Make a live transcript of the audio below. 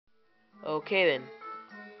Okay then.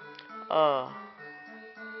 Uh,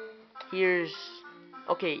 here's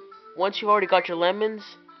okay. Once you've already got your lemons,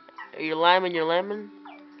 your lime and your lemon,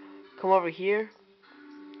 come over here.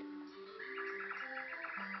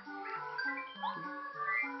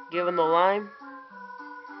 Give them the lime.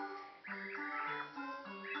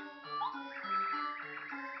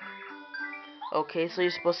 Okay, so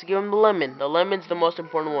you're supposed to give them the lemon. The lemon's the most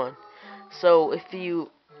important one. So if you've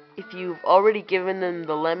already given them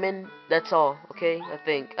the lemon, that's all. Okay, I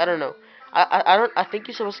think. I don't know. I don't. I think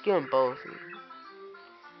you're supposed to give them both.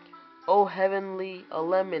 Oh heavenly, a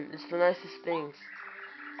lemon. It's the nicest things.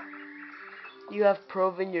 You have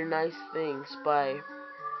proven your nice things by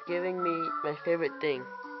giving me my favorite thing.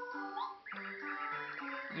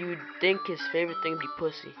 You'd think his favorite thing would be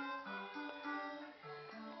pussy.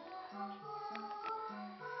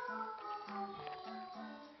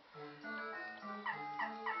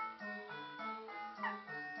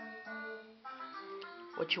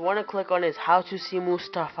 What you want to click on is how to see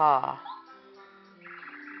Mustafa.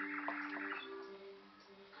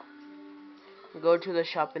 Go to the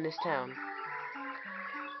shop in this town.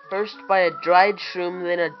 First buy a dried shroom,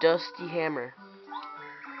 then a dusty hammer.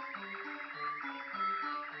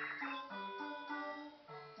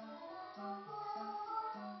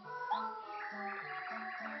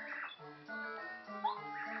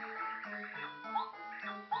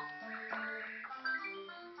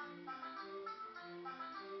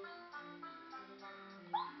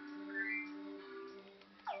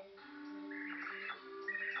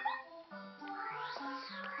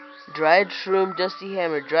 Dried shroom, dusty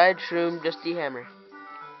hammer. Dried shroom, dusty hammer.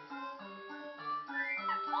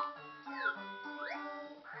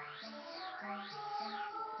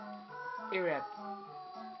 Arab.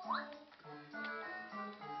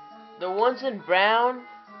 The ones in brown,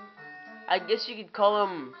 I guess you could call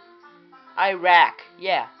them Iraq.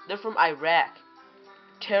 Yeah, they're from Iraq.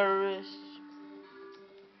 Terrorists.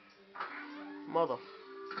 Mother.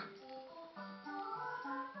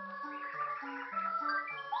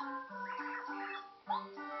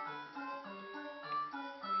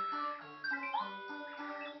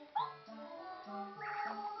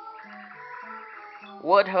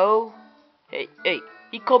 What hoe? Hey, hey,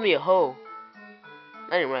 he called me a hoe.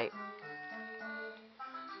 I ain't right.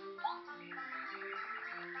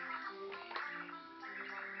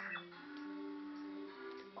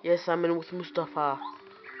 Yes, I'm in with Mustafa.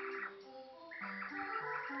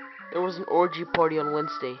 There was an orgy party on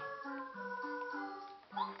Wednesday.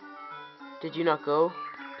 Did you not go?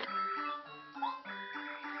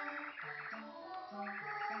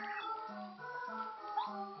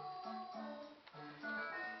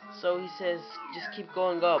 So he says, just keep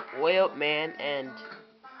going up, way up, man, and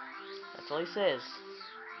that's all he says.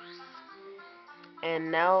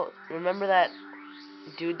 And now, remember that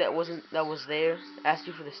dude that was there, asked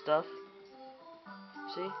you for the stuff?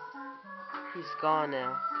 See? He's gone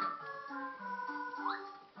now.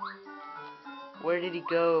 Where did he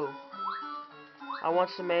go? I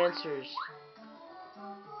want some answers.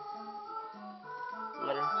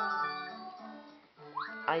 Let him.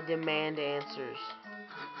 I demand answers.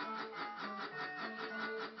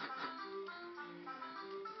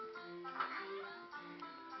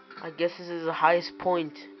 I guess this is the highest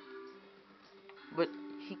point. But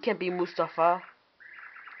he can't be Mustafa.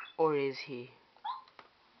 Or is he?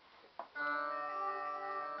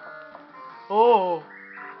 Oh!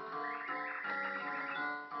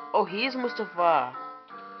 Oh, he is Mustafa.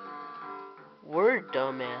 We're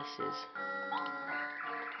dumbasses.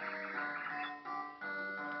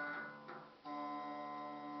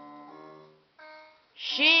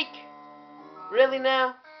 Sheik! Really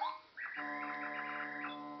now?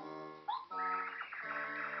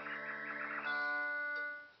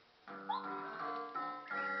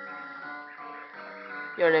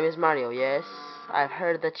 Your name is Mario, yes? I've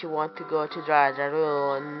heard that you want to go to Dry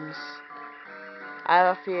Ruins. I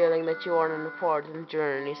have a feeling that you are on an important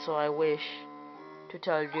journey, so I wish to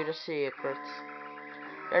tell you the secrets.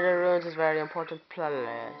 Dry Ruins is a very important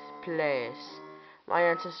place. My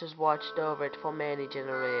ancestors watched over it for many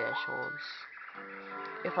generations.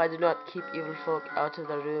 If I do not keep evil folk out of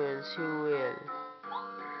the ruins, who will?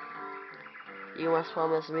 You must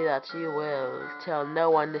promise me that you will tell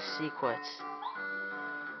no one the secrets.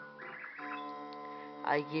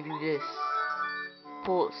 I give you this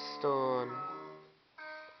pulse stone.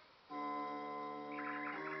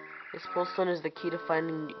 This pulse stone is the key to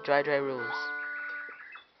finding dry ruins.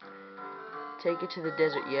 Take it to the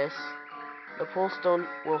desert, yes? The pulse stone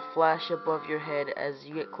will flash above your head as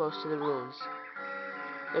you get close to the ruins.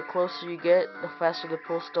 The closer you get, the faster the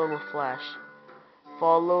pulse stone will flash.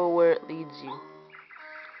 Follow where it leads you.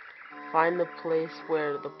 Find the place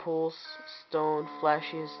where the pulse stone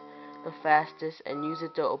flashes the fastest and use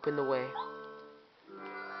it to open the way.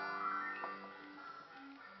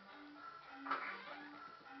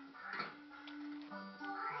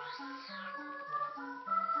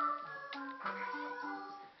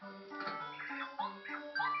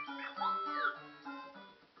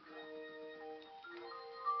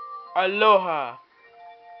 Aloha!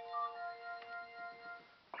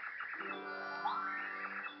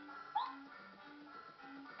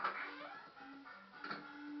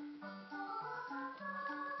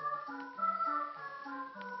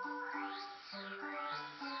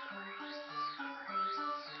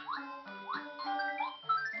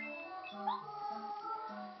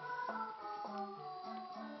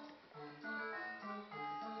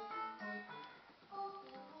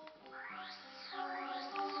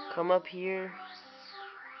 Come up here.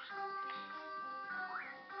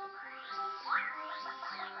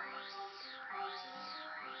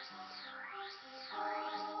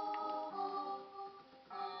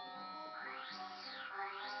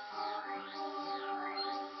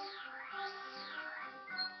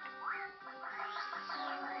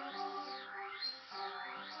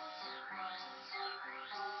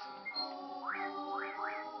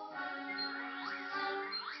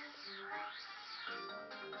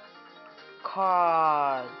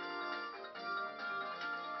 Cod.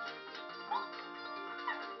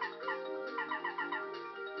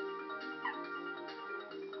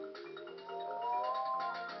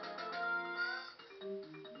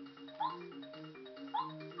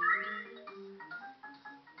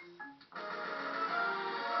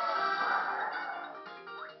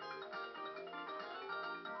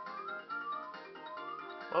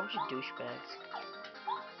 What would you douchebags?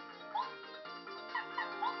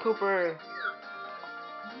 Cooper.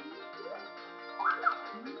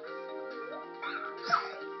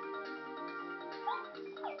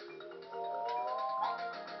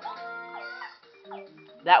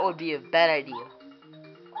 That would be a bad idea.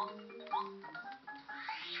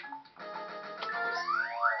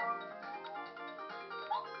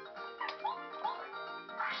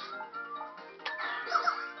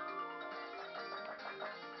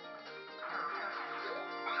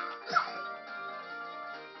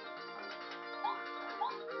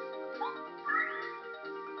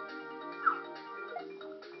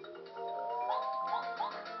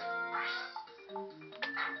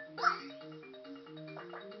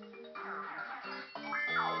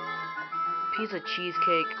 Piece of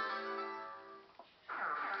cheesecake.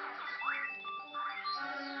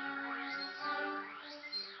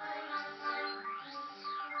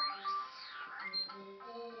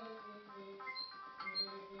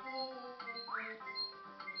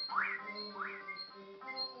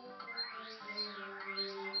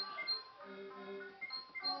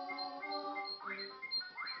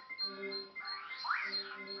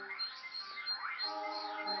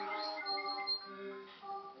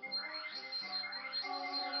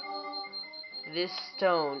 This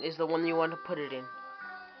stone is the one you want to put it in.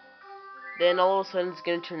 Then all of a sudden it's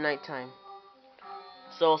going to turn nighttime.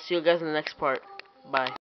 So I'll see you guys in the next part. Bye.